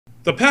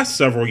The past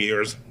several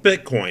years,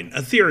 Bitcoin,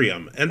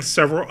 Ethereum, and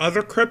several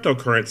other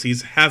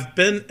cryptocurrencies have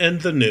been in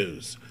the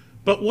news.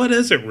 But what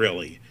is it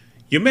really?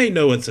 You may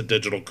know it's a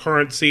digital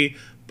currency,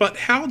 but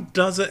how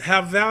does it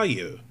have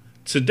value?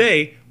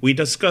 Today, we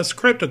discuss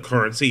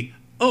cryptocurrency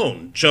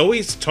on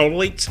Joey's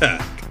Totally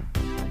Tech.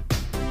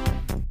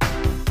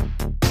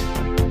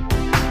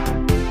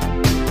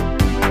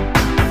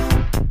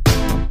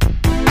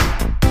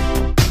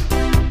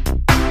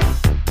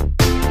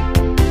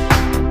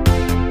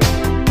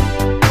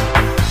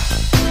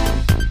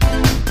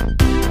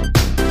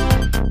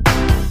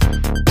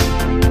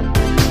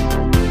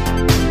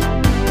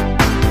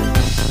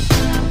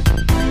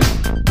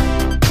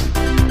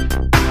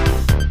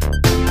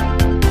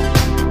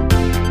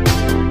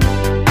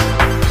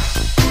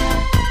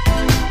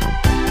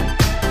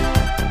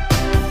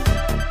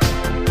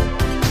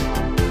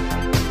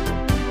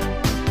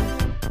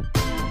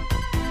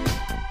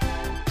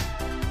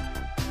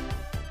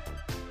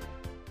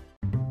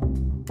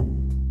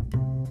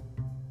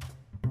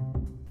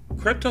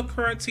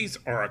 Cryptocurrencies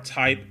are a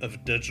type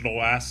of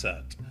digital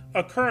asset,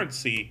 a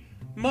currency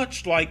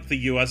much like the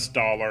US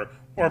dollar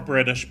or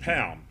British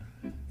pound.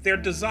 They're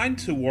designed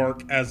to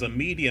work as a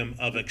medium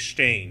of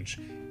exchange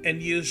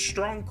and use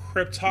strong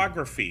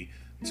cryptography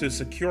to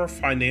secure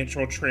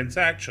financial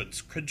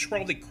transactions,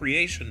 control the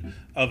creation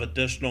of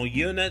additional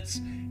units,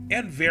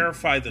 and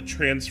verify the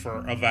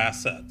transfer of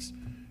assets.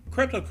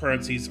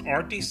 Cryptocurrencies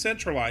are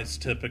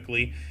decentralized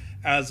typically,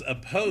 as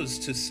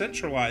opposed to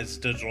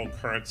centralized digital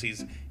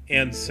currencies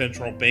and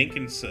central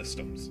banking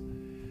systems.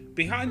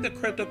 Behind the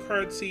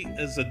cryptocurrency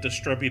is a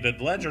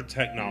distributed ledger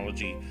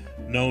technology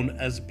known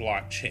as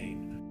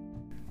blockchain.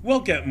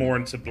 We'll get more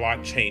into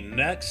blockchain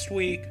next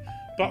week,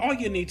 but all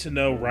you need to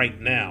know right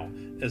now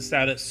is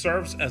that it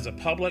serves as a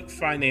public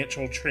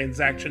financial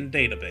transaction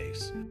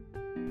database.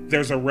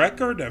 There's a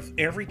record of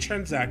every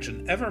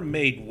transaction ever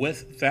made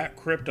with that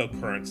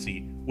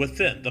cryptocurrency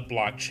within the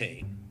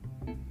blockchain.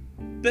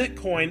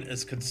 Bitcoin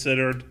is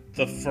considered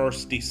the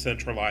first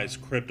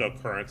decentralized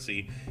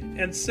cryptocurrency,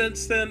 and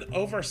since then,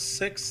 over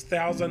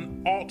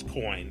 6,000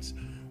 altcoins,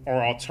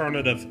 or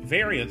alternative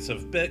variants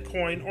of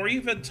Bitcoin, or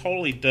even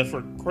totally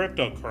different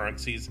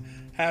cryptocurrencies,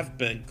 have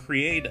been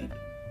created.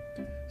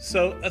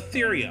 So,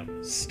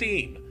 Ethereum,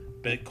 Steem,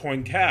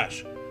 Bitcoin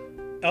Cash,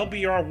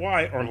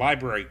 LBRY or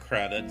library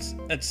credits,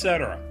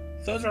 etc.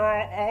 Those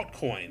are all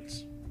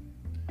altcoins.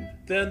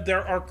 Then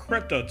there are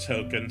crypto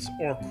tokens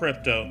or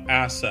crypto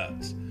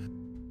assets.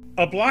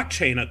 A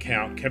blockchain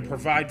account can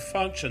provide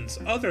functions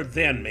other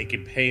than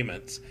making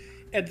payments,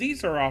 and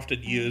these are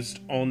often used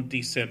on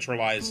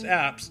decentralized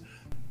apps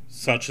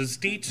such as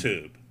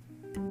DTube.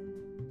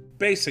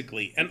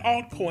 Basically, an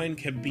altcoin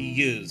can be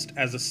used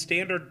as a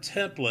standard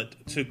template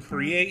to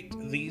create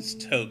these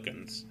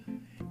tokens.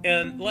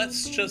 And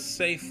let's just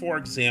say, for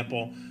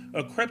example,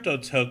 a crypto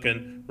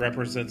token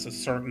represents a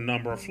certain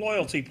number of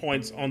loyalty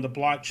points on the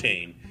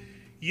blockchain,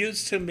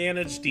 used to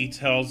manage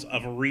details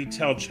of a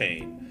retail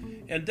chain.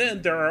 And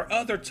then there are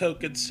other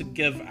tokens to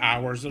give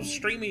hours of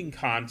streaming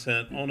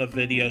content on a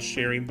video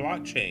sharing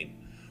blockchain,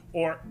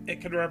 or it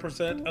could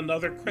represent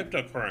another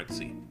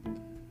cryptocurrency.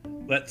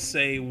 Let's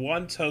say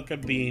one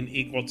token being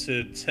equal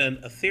to 10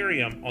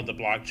 Ethereum on the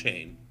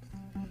blockchain.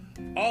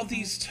 All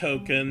these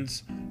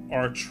tokens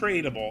are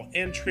tradable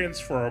and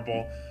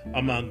transferable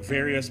among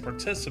various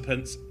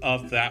participants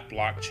of that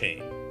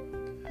blockchain.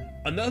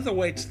 Another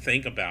way to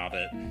think about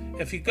it,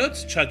 if you go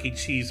to Chuck E.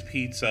 Cheese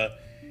Pizza,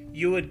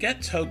 you would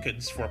get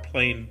tokens for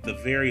playing the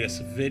various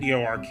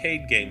video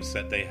arcade games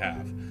that they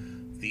have.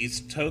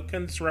 These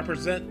tokens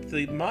represent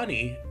the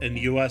money in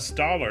US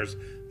dollars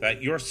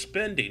that you're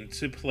spending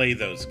to play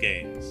those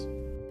games.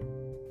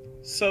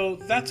 So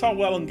that's all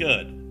well and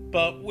good,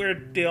 but we're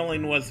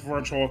dealing with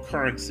virtual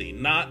currency,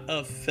 not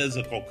a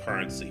physical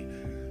currency.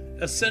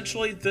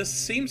 Essentially, this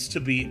seems to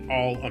be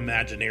all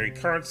imaginary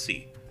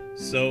currency.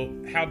 So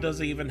how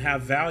does it even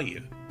have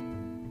value?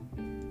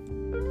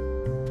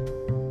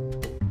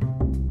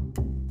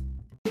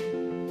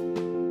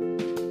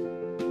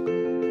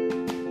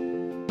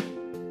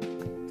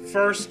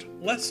 First,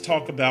 let's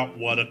talk about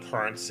what a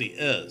currency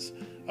is.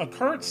 A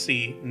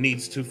currency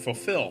needs to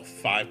fulfill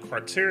 5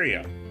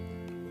 criteria.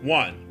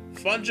 1.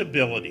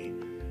 Fungibility.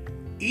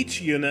 Each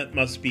unit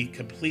must be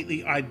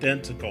completely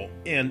identical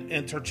and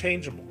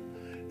interchangeable.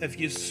 If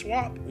you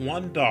swap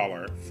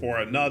 $1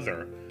 for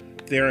another,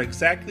 they're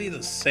exactly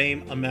the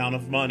same amount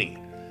of money.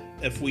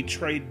 If we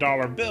trade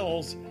dollar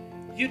bills,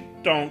 you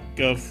don't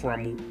go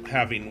from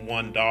having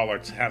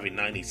 $1 to having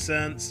 90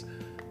 cents,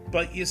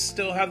 but you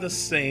still have the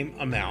same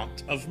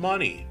amount of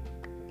money.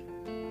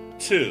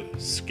 2.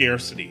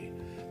 Scarcity.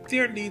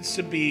 There needs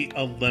to be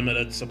a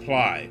limited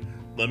supply.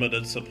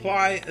 Limited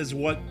supply is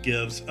what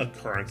gives a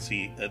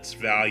currency its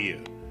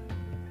value.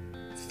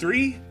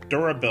 3.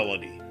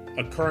 Durability.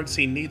 A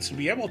currency needs to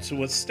be able to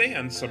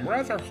withstand some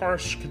rather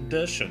harsh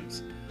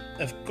conditions.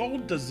 If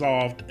gold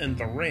dissolved in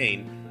the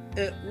rain,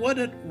 it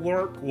wouldn't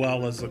work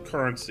well as a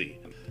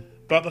currency.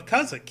 But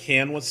because it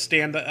can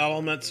withstand the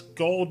elements,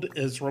 gold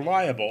is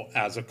reliable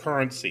as a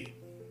currency.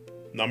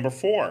 Number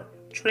 4,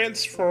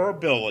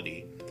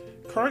 Transferability.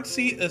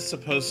 Currency is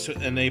supposed to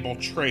enable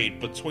trade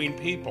between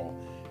people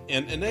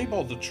and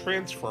enable the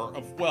transfer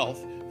of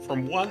wealth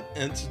from one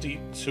entity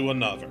to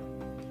another.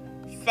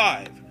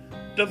 5.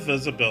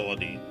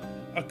 Divisibility.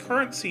 A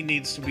currency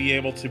needs to be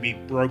able to be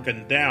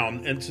broken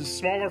down into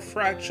smaller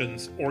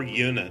fractions or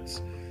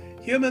units.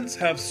 Humans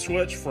have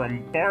switched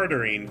from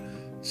bartering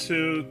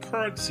to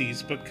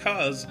currencies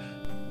because,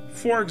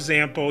 for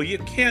example, you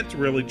can't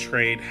really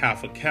trade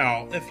half a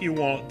cow if you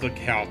want the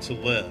cow to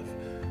live.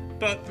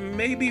 But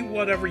maybe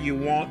whatever you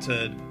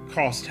wanted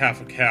cost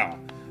half a cow.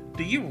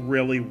 Do you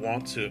really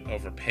want to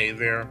overpay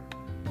there?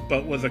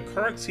 But with a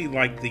currency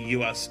like the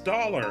US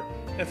dollar,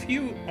 if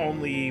you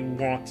only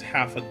want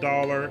half a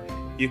dollar,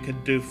 you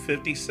could do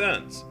 50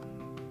 cents.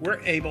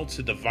 We're able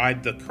to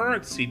divide the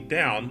currency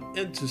down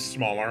into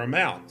smaller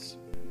amounts.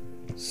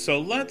 So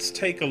let's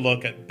take a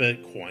look at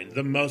Bitcoin,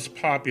 the most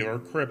popular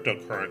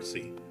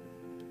cryptocurrency.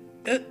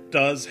 It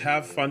does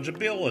have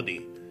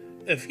fungibility.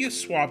 If you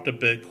swapped a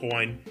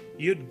Bitcoin,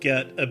 you'd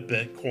get a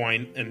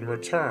Bitcoin in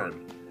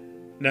return.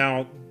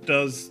 Now,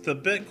 does the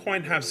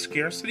Bitcoin have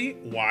scarcity?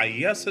 Why,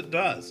 yes, it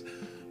does.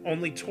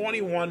 Only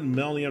 21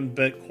 million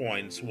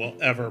Bitcoins will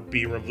ever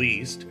be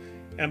released,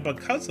 and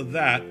because of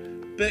that,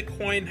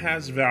 Bitcoin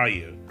has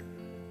value.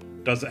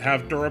 Does it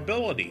have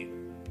durability?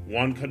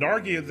 One could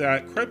argue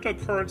that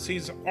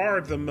cryptocurrencies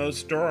are the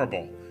most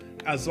durable.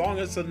 As long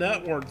as the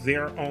network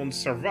their own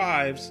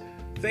survives,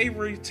 they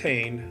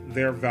retain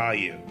their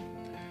value.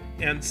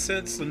 And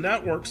since the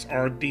networks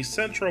are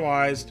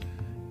decentralized,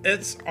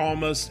 it's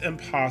almost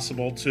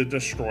impossible to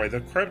destroy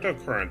the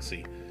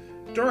cryptocurrency.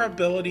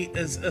 Durability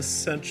is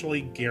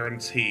essentially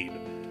guaranteed.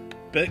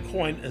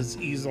 Bitcoin is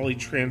easily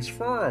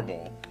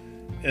transferable.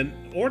 In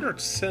order to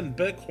send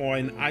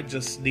Bitcoin, I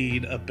just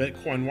need a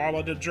Bitcoin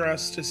wallet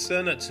address to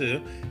send it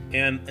to,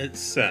 and it's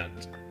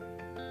sent.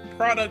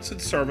 Products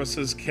and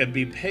services can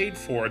be paid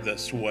for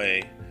this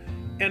way.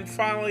 And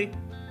finally,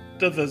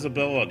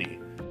 divisibility.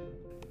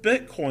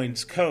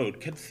 Bitcoin's code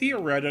can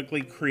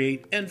theoretically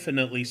create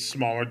infinitely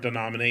smaller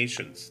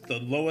denominations. The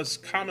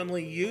lowest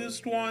commonly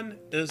used one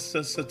is the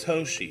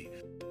Satoshi.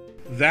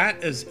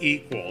 That is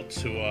equal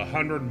to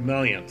 100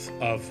 millionth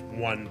of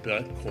one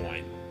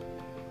Bitcoin.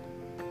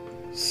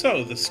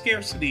 So the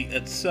scarcity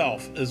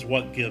itself is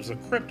what gives a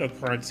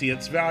cryptocurrency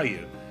its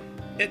value.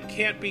 It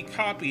can't be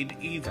copied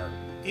either.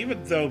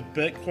 Even though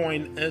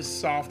Bitcoin is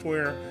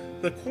software,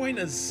 the coin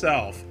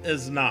itself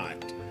is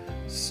not.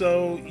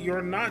 So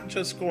you're not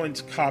just going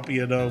to copy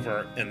it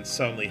over and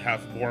suddenly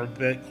have more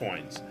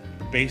Bitcoins.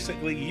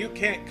 Basically, you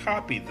can't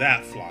copy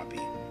that floppy.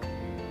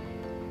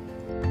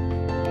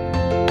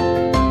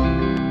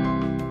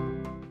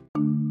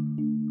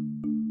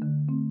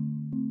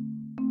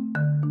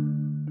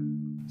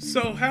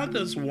 So how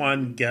does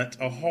one get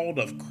a hold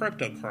of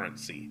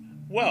cryptocurrency?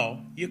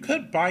 Well, you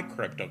could buy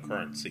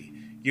cryptocurrency.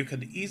 You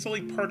could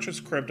easily purchase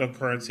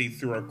cryptocurrency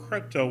through a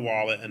crypto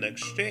wallet and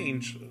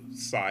exchange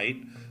site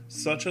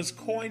such as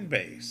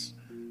Coinbase.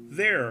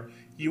 There,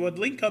 you would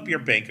link up your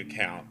bank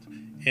account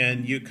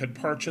and you could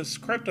purchase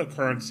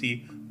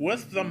cryptocurrency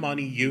with the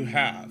money you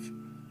have.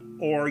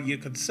 Or you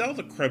could sell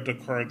the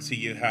cryptocurrency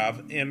you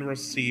have and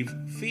receive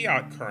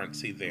fiat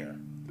currency there.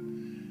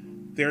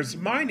 There's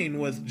mining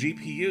with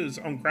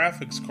GPUs on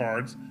graphics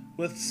cards,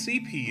 with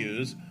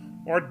CPUs,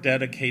 or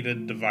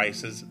dedicated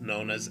devices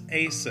known as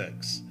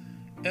ASICs.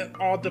 It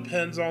all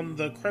depends on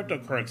the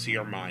cryptocurrency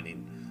you're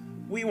mining.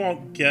 We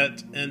won't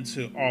get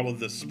into all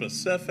of the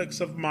specifics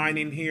of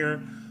mining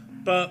here,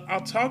 but I'll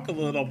talk a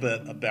little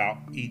bit about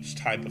each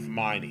type of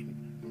mining.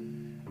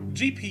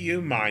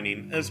 GPU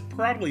mining is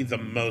probably the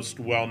most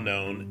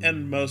well-known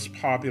and most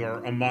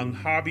popular among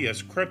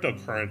hobbyist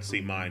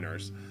cryptocurrency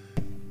miners.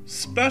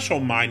 Special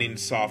mining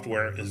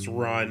software is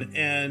run,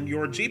 and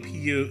your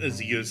GPU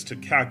is used to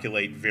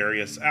calculate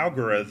various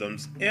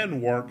algorithms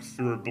and work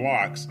through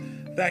blocks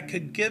that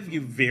could give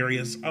you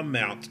various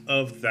amounts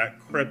of that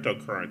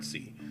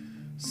cryptocurrency.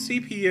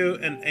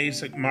 CPU and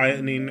ASIC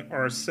mining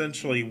are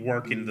essentially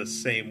working the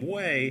same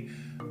way,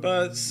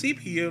 but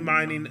CPU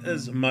mining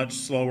is much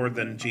slower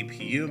than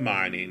GPU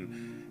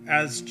mining,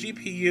 as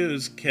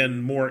GPUs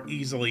can more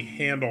easily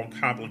handle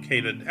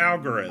complicated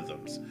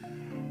algorithms.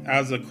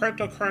 As the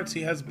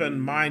cryptocurrency has been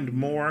mined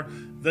more,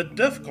 the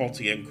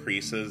difficulty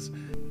increases,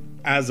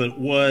 as it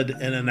would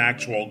in an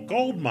actual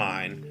gold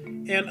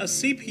mine, and a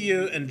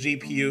CPU and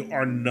GPU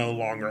are no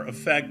longer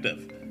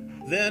effective.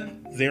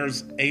 Then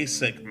there's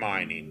ASIC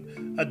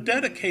mining, a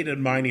dedicated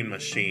mining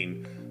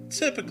machine,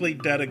 typically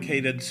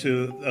dedicated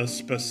to a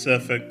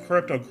specific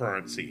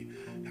cryptocurrency.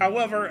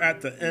 However,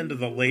 at the end of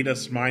the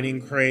latest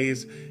mining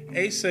craze,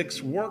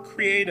 ASICs were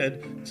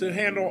created to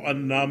handle a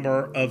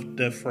number of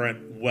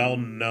different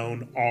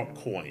well-known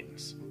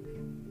altcoins.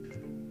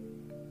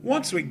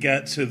 Once we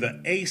get to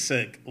the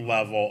ASIC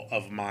level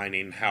of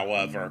mining,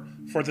 however,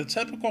 for the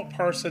typical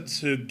person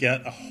to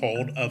get a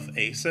hold of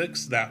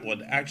ASICs that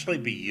would actually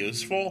be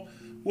useful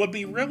would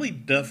be really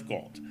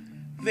difficult.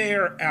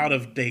 They're out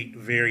of date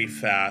very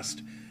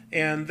fast,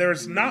 and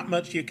there's not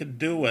much you can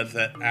do with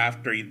it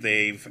after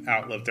they've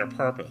outlived their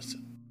purpose.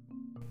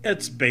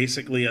 It's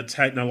basically a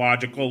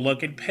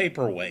technological-looking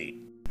paperweight.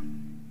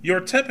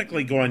 You're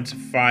typically going to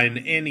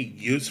find any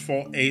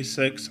useful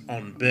ASICs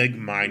on big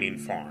mining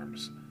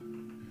farms.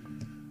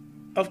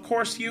 Of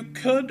course, you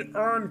could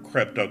earn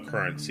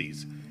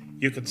cryptocurrencies.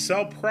 You could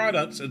sell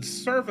products and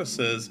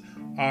services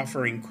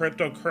offering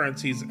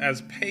cryptocurrencies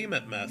as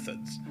payment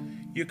methods.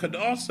 You could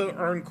also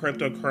earn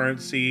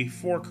cryptocurrency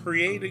for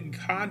creating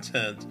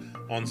content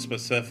on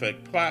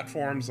specific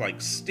platforms like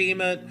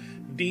Steemit,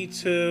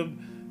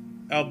 DTube,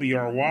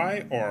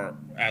 LBRY, or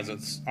as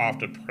it's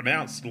often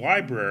pronounced,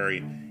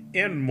 LBRY,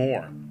 and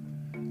more.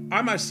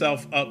 I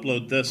myself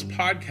upload this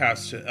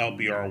podcast to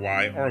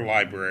LBRY or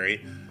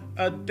LBRY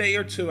a day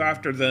or two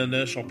after the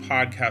initial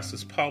podcast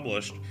is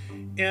published,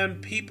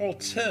 and people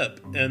tip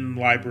in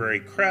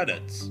LBRY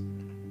credits.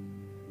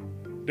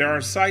 There are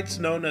sites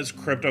known as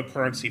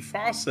cryptocurrency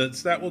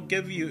faucets that will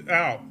give you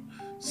out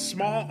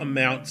small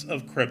amounts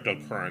of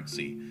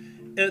cryptocurrency.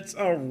 It's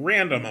a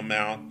random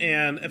amount,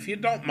 and if you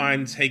don't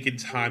mind taking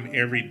time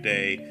every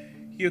day,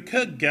 you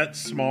could get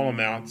small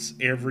amounts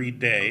every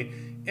day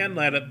and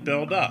let it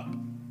build up.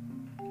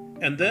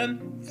 And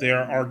then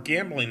there are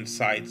gambling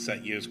sites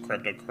that use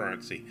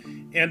cryptocurrency,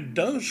 and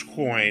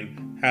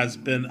Dogecoin has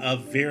been a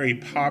very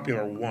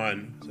popular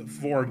one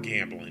for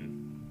gambling.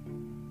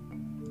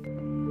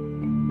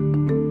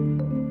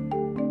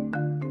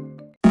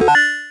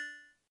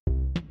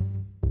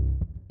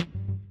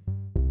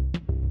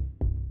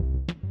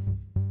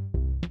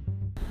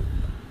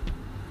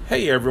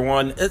 Hey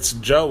everyone, it's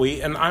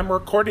Joey, and I'm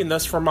recording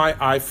this from my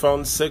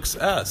iPhone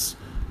 6s.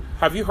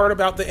 Have you heard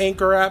about the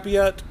Anchor app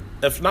yet?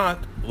 If not,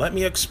 let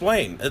me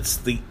explain. It's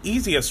the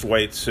easiest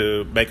way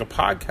to make a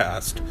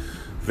podcast.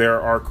 There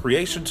are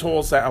creation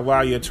tools that allow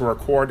you to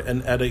record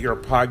and edit your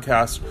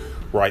podcast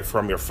right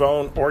from your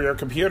phone or your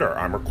computer.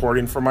 I'm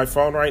recording from my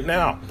phone right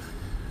now.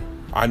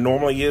 I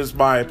normally use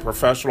my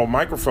professional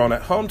microphone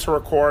at home to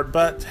record,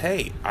 but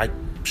hey,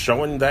 I'm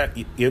showing that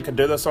you can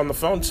do this on the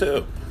phone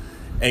too.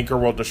 Anchor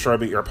will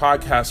distribute your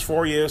podcast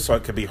for you so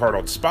it can be heard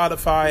on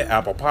Spotify,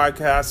 Apple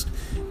Podcasts,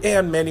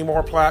 and many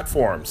more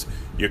platforms.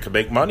 You can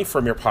make money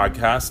from your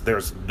podcast.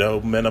 There's no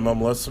minimum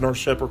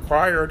listenership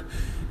required.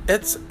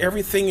 It's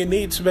everything you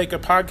need to make a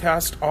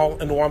podcast all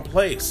in one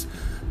place.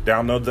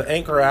 Download the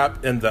Anchor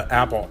app in the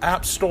Apple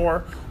App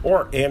Store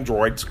or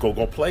Android's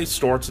Google Play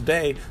Store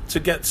today to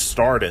get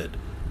started.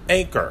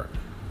 Anchor,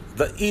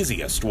 the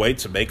easiest way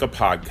to make a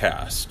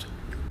podcast.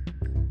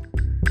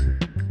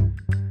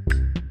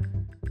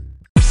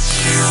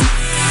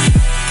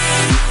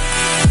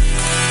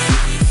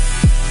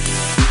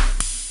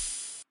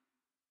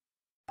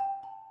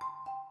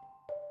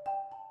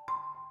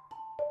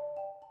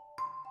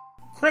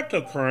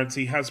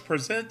 Cryptocurrency has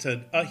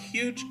presented a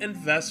huge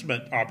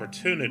investment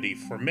opportunity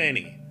for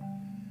many.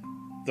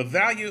 The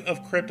value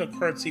of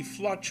cryptocurrency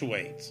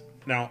fluctuates.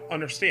 Now,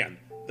 understand,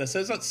 this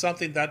isn't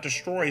something that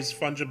destroys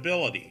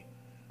fungibility.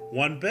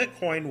 One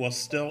Bitcoin will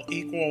still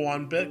equal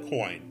one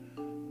Bitcoin,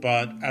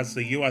 but as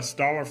the US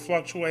dollar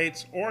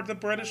fluctuates or the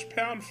British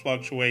pound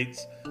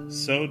fluctuates,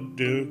 so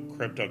do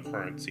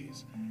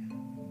cryptocurrencies.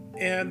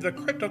 And the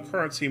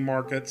cryptocurrency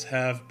markets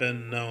have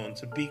been known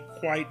to be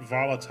quite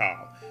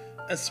volatile,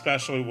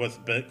 especially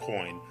with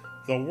Bitcoin,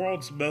 the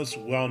world's most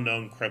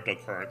well-known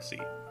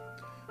cryptocurrency.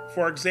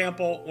 For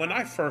example, when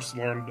I first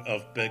learned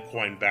of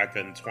Bitcoin back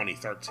in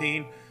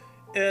 2013,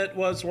 it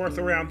was worth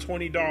around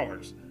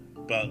 $20,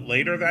 but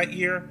later that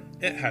year,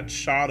 it had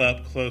shot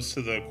up close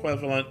to the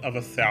equivalent of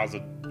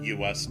 $1,000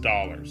 US.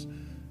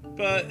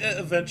 But it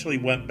eventually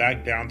went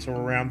back down to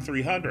around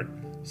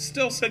 300,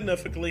 still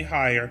significantly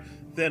higher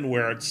than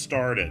where it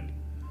started.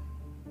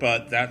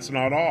 But that's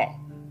not all.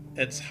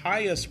 Its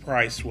highest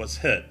price was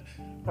hit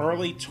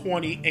early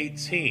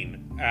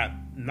 2018 at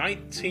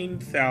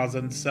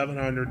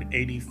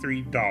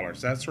 $19,783.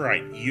 That's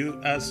right,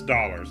 US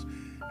dollars,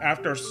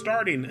 after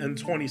starting in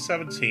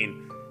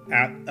 2017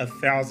 at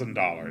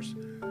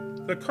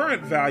 $1,000. The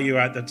current value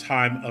at the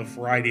time of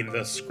writing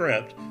this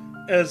script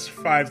is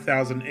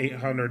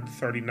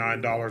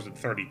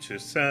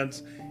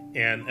 $5,839.32,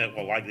 and it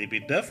will likely be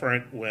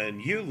different when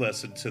you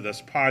listen to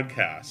this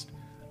podcast.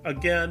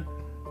 Again,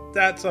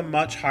 that's a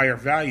much higher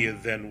value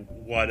than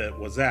what it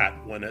was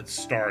at when it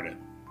started.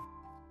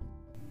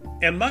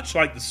 And much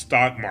like the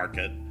stock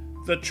market,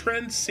 the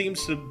trend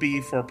seems to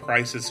be for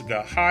prices to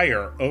go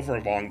higher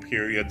over long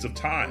periods of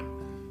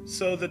time.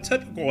 So the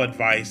typical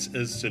advice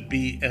is to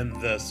be in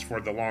this for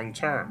the long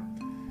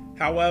term.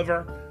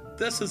 However,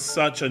 this is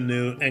such a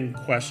new and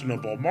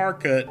questionable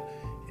market,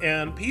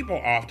 and people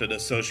often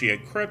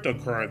associate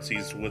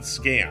cryptocurrencies with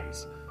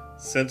scams.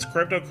 Since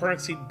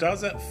cryptocurrency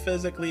doesn't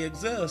physically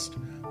exist,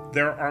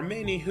 there are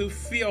many who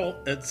feel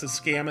it's a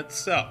scam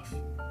itself.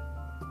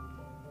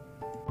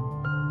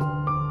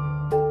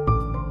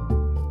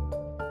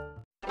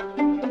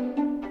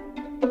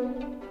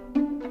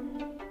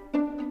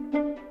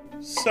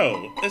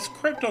 So, is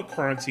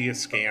cryptocurrency a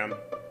scam?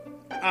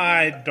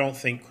 I don't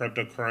think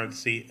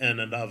cryptocurrency in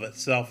and of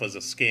itself is a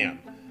scam,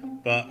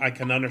 but I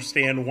can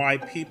understand why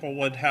people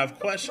would have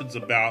questions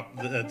about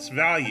its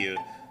value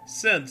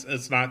since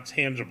it's not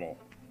tangible.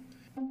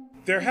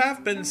 There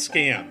have been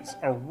scams,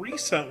 a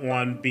recent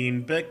one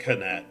being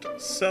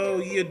BitConnect, so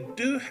you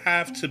do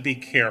have to be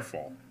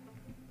careful.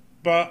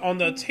 But on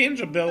the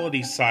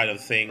tangibility side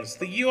of things,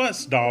 the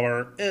US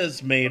dollar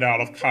is made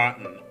out of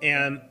cotton,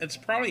 and it's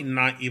probably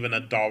not even a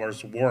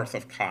dollar's worth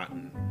of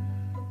cotton.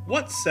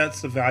 What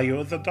sets the value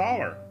of the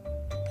dollar?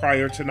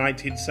 Prior to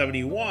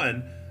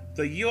 1971,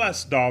 the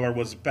US dollar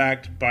was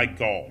backed by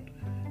gold.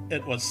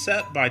 It was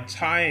set by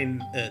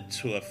tying it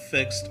to a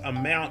fixed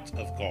amount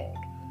of gold.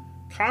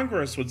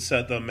 Congress would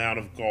set the amount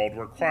of gold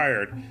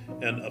required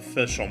in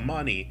official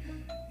money,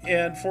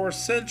 and for a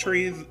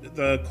century,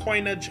 the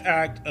Coinage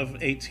Act of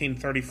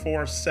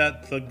 1834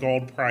 set the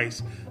gold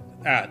price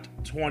at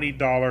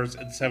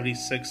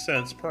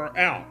 $20.76 per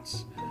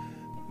ounce.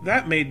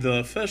 That made the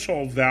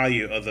official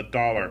value of the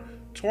dollar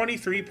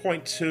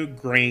 23.2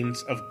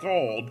 grains of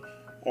gold,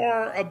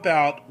 or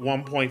about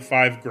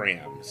 1.5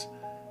 grams.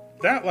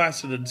 That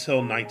lasted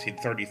until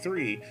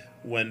 1933,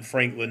 when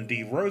Franklin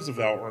D.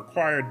 Roosevelt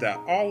required that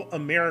all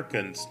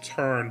Americans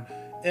turn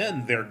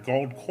in their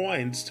gold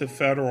coins to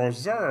Federal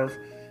Reserve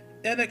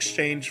in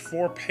exchange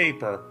for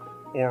paper,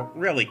 or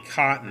really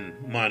cotton,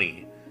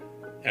 money.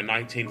 In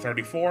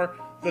 1934,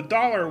 the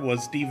dollar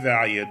was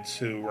devalued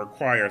to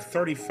require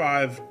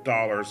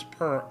 $35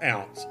 per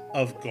ounce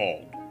of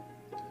gold.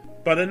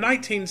 But in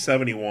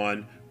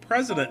 1971,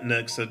 President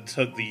Nixon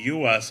took the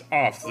U.S.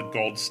 off the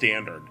gold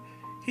standard.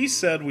 He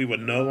said we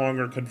would no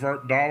longer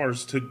convert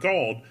dollars to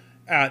gold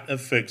at a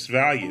fixed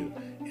value,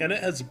 and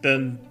it has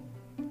been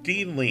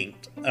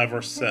delinked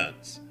ever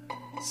since.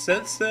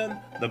 Since then,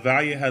 the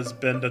value has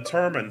been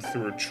determined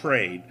through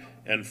trade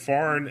and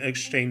foreign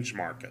exchange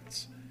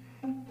markets.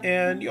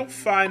 And you'll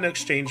find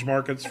exchange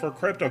markets for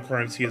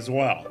cryptocurrency as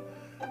well.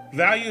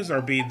 Values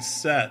are being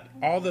set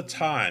all the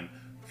time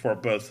for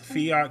both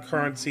fiat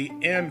currency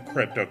and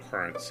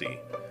cryptocurrency.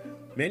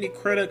 Many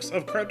critics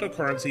of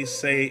cryptocurrency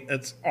say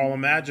it's all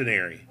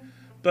imaginary,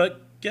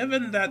 but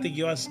given that the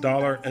US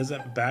dollar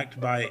isn't backed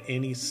by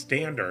any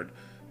standard,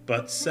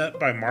 but set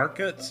by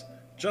markets,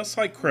 just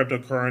like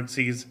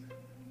cryptocurrencies,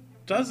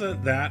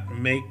 doesn't that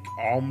make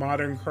all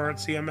modern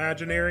currency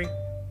imaginary?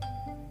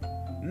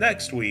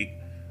 Next week,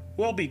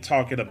 we'll be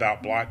talking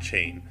about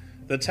blockchain,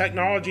 the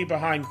technology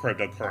behind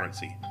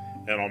cryptocurrency,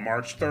 and on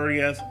March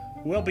 30th,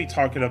 we'll be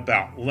talking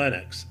about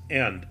Linux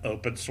and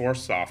open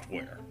source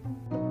software.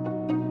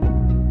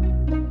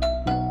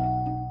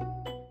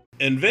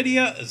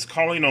 NVIDIA is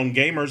calling on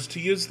gamers to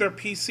use their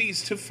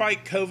PCs to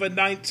fight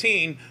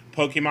COVID-19.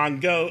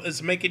 Pokemon Go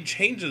is making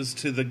changes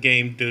to the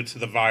game due to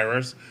the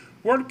virus.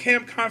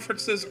 WordCamp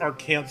conferences are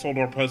canceled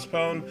or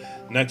postponed.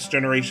 Next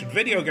generation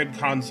video game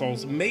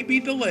consoles may be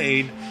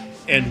delayed.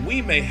 And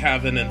we may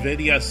have an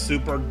NVIDIA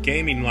Super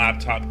Gaming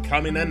laptop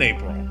coming in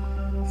April.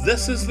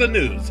 This is the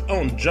news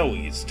on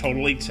Joey's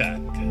Totally Tech.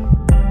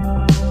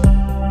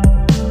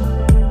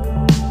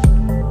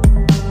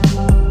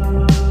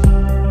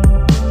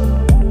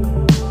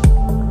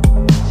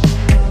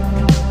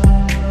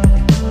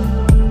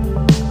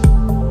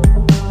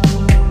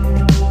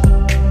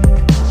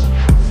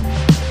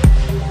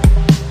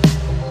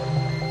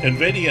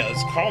 NVIDIA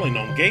is calling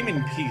on gaming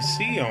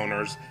PC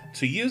owners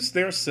to use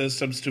their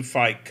systems to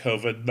fight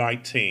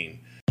COVID-19.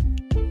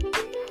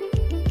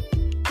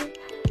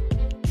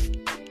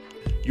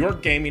 Your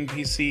gaming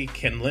PC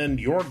can lend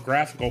your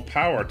graphical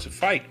power to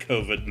fight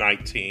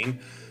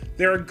COVID-19.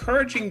 They're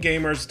encouraging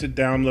gamers to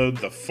download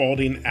the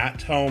Folding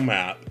at Home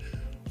app,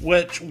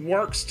 which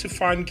works to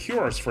find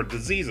cures for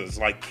diseases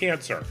like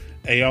cancer,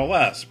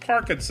 ALS,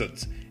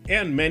 Parkinson's,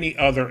 and many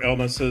other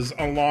illnesses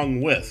along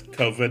with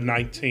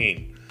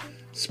COVID-19.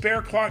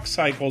 Spare clock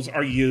cycles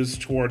are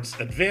used towards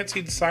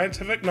advancing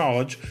scientific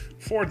knowledge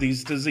for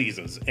these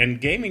diseases,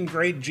 and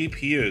gaming-grade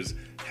GPUs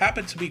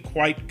happen to be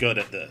quite good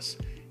at this.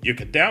 You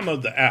can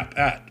download the app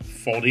at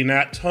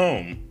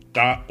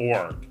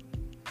foldingathome.org.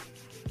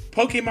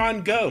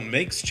 Pokemon Go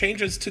makes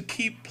changes to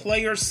keep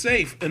players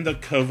safe in the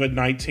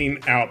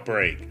COVID-19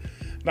 outbreak.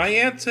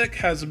 Niantic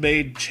has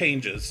made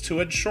changes to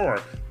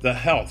ensure the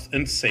health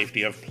and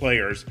safety of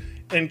players,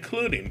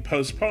 including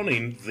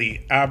postponing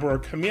the Abra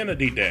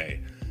Community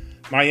Day.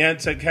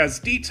 Niantic has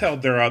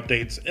detailed their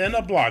updates in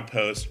a blog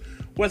post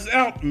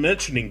without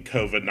mentioning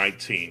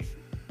COVID-19,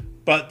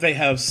 but they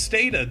have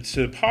stated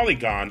to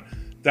Polygon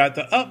that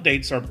the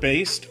updates are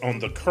based on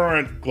the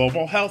current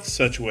global health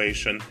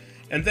situation,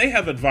 and they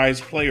have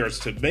advised players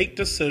to make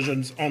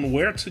decisions on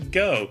where to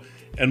go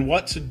and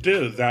what to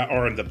do that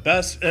are in the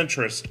best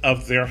interest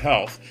of their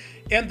health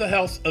and the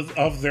health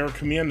of their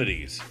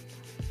communities.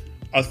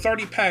 A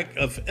 30-pack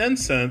of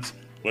incense,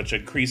 which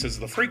increases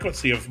the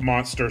frequency of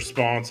monster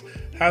spawns,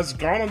 has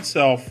gone on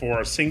sale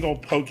for a single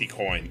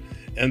Pokecoin.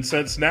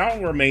 Incense now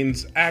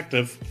remains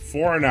active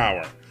for an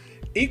hour.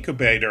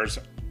 Incubators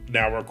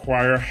now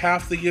require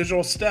half the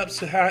usual steps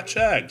to hatch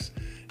eggs,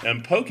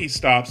 and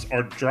Pokestops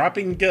are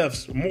dropping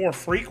gifts more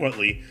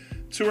frequently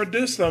to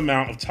reduce the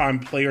amount of time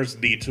players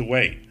need to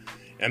wait.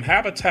 And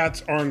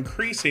habitats are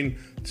increasing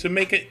to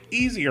make it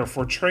easier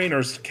for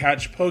trainers to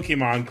catch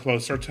Pokemon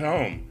closer to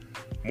home.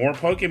 More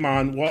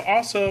Pokemon will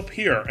also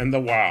appear in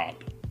the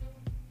wild.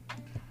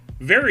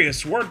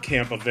 Various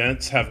WordCamp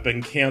events have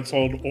been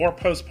canceled or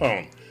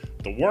postponed.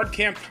 The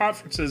WordCamp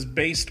conferences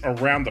based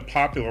around the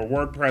popular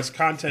WordPress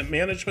content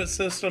management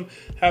system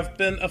have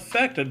been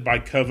affected by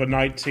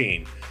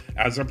COVID-19.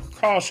 As a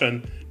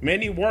precaution,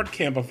 many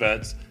WordCamp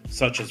events,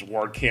 such as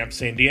WordCamp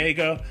San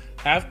Diego,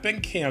 have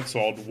been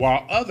canceled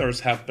while others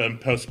have been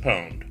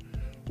postponed.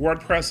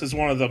 WordPress is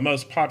one of the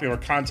most popular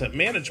content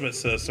management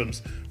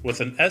systems, with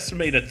an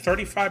estimated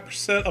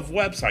 35% of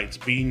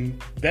websites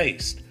being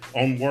based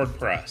on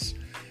WordPress.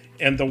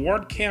 And the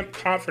WordCamp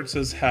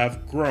conferences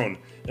have grown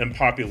in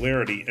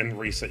popularity in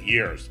recent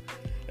years.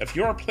 If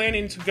you're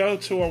planning to go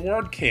to a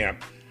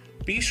WordCamp,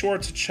 be sure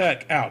to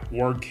check out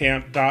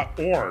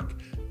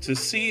wordcamp.org to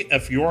see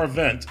if your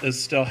event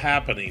is still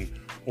happening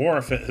or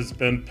if it has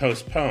been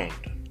postponed.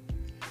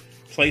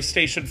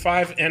 PlayStation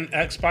 5 and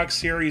Xbox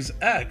Series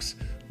X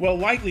will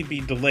likely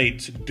be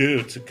delayed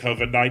due to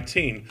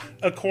COVID-19,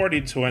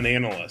 according to an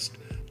analyst.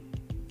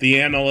 The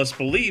analyst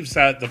believes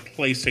that the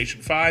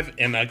PlayStation 5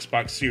 and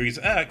Xbox Series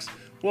X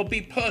will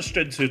be pushed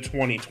into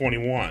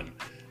 2021.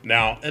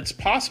 Now, it's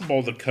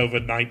possible the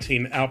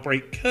COVID-19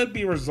 outbreak could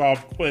be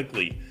resolved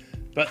quickly,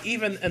 but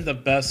even in the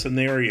best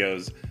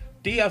scenarios,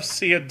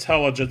 DFC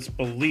Intelligence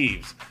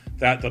believes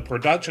that the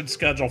production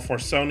schedule for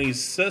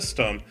Sony's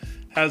system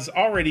has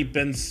already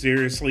been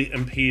seriously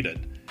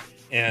impeded.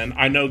 And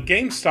I know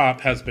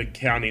GameStop has been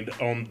counting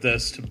on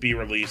this to be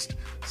released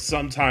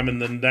sometime in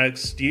the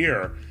next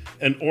year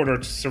in order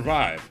to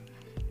survive.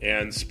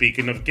 And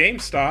speaking of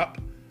GameStop,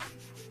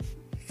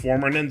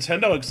 former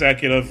Nintendo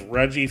executive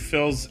Reggie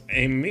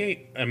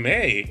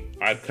Fils-Aimé,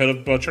 I could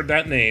have butchered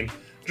that name,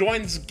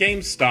 joins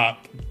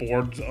GameStop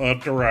board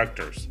of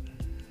directors.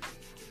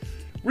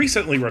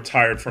 Recently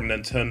retired from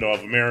Nintendo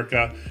of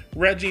America,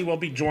 Reggie will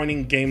be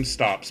joining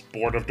GameStop's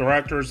board of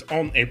directors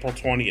on April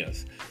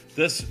 20th.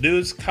 This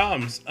news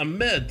comes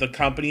amid the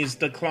company's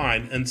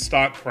decline in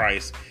stock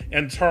price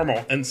and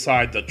turmoil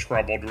inside the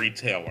troubled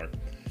retailer.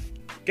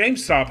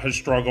 GameStop has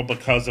struggled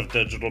because of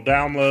digital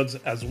downloads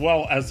as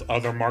well as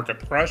other market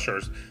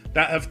pressures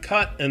that have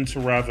cut into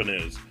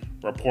revenues.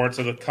 Reports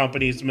of the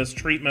company's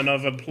mistreatment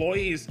of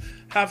employees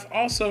have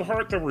also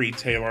hurt the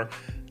retailer,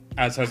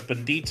 as has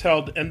been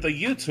detailed in the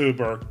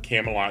YouTuber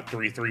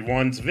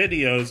Camelot331's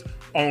videos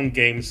on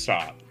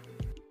GameStop.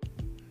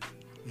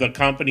 The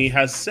company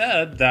has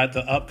said that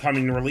the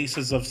upcoming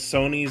releases of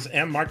Sony's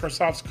and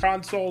Microsoft's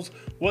consoles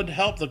would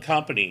help the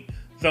company,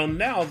 though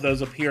now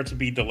those appear to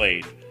be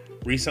delayed.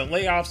 Recent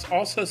layoffs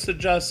also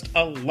suggest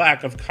a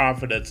lack of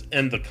confidence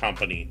in the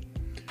company.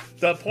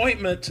 The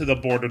appointment to the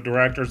board of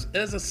directors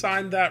is a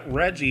sign that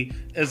Reggie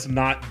is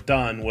not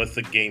done with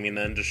the gaming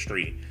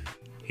industry.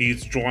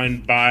 He's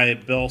joined by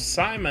Bill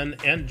Simon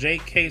and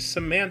J.K.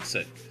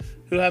 Symancyk,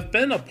 who have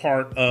been a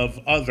part of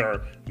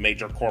other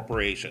major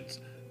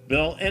corporations.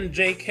 Bill and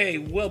J.K.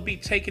 will be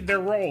taking their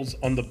roles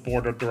on the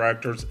board of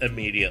directors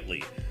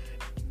immediately.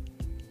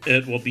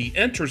 It will be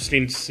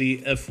interesting to see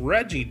if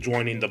Reggie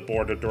joining the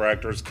board of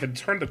directors can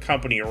turn the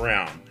company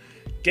around.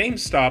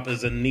 GameStop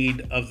is in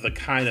need of the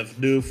kind of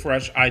new,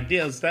 fresh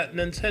ideas that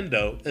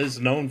Nintendo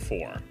is known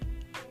for.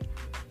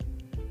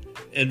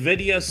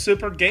 NVIDIA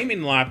Super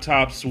Gaming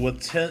laptops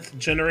with 10th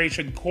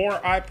generation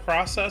Core i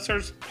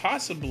processors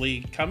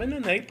possibly coming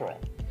in April.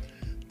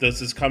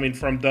 This is coming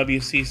from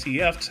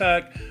WCCF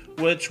Tech,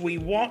 which we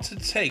want to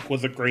take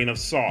with a grain of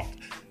salt,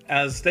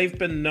 as they've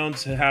been known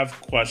to have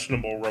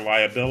questionable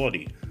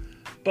reliability.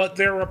 But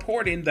they're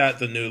reporting that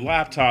the new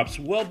laptops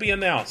will be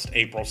announced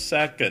April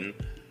 2nd,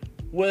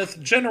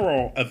 with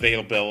general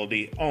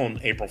availability on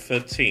April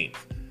 15th.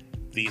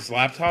 These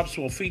laptops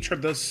will feature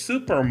the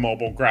Super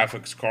Mobile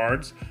graphics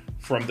cards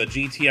from the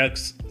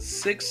GTX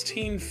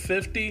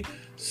 1650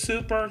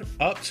 Super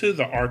up to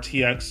the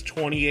RTX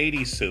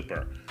 2080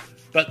 Super.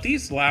 But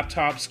these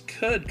laptops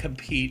could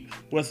compete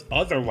with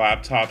other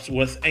laptops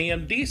with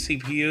AMD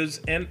CPUs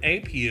and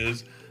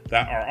APUs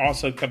that are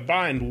also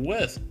combined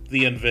with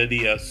the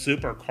NVIDIA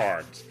Super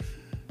cards.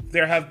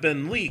 There have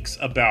been leaks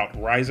about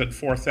Ryzen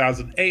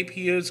 4000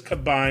 APUs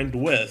combined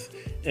with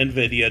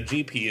NVIDIA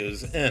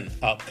GPUs in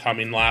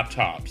upcoming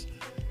laptops.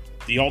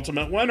 The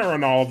ultimate winner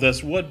in all of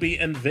this would be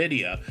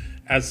NVIDIA,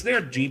 as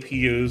their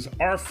GPUs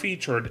are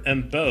featured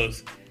in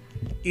both,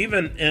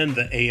 even in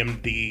the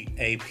AMD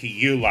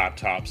APU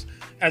laptops,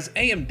 as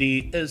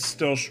AMD is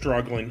still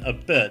struggling a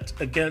bit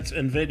against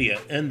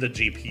NVIDIA in the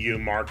GPU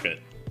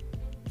market.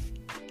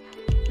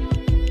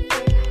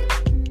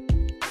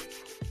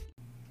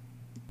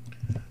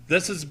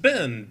 This has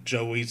been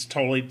Joey's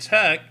Totally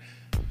Tech.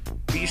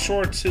 Be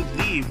sure to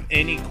leave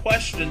any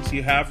questions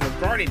you have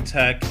regarding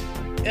tech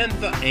in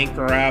the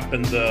Anchor app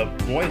and the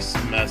voice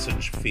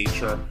message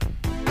feature,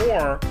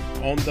 or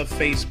on the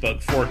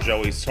Facebook for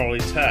Joey's Totally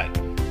Tech.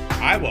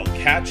 I will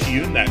catch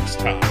you next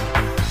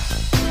time.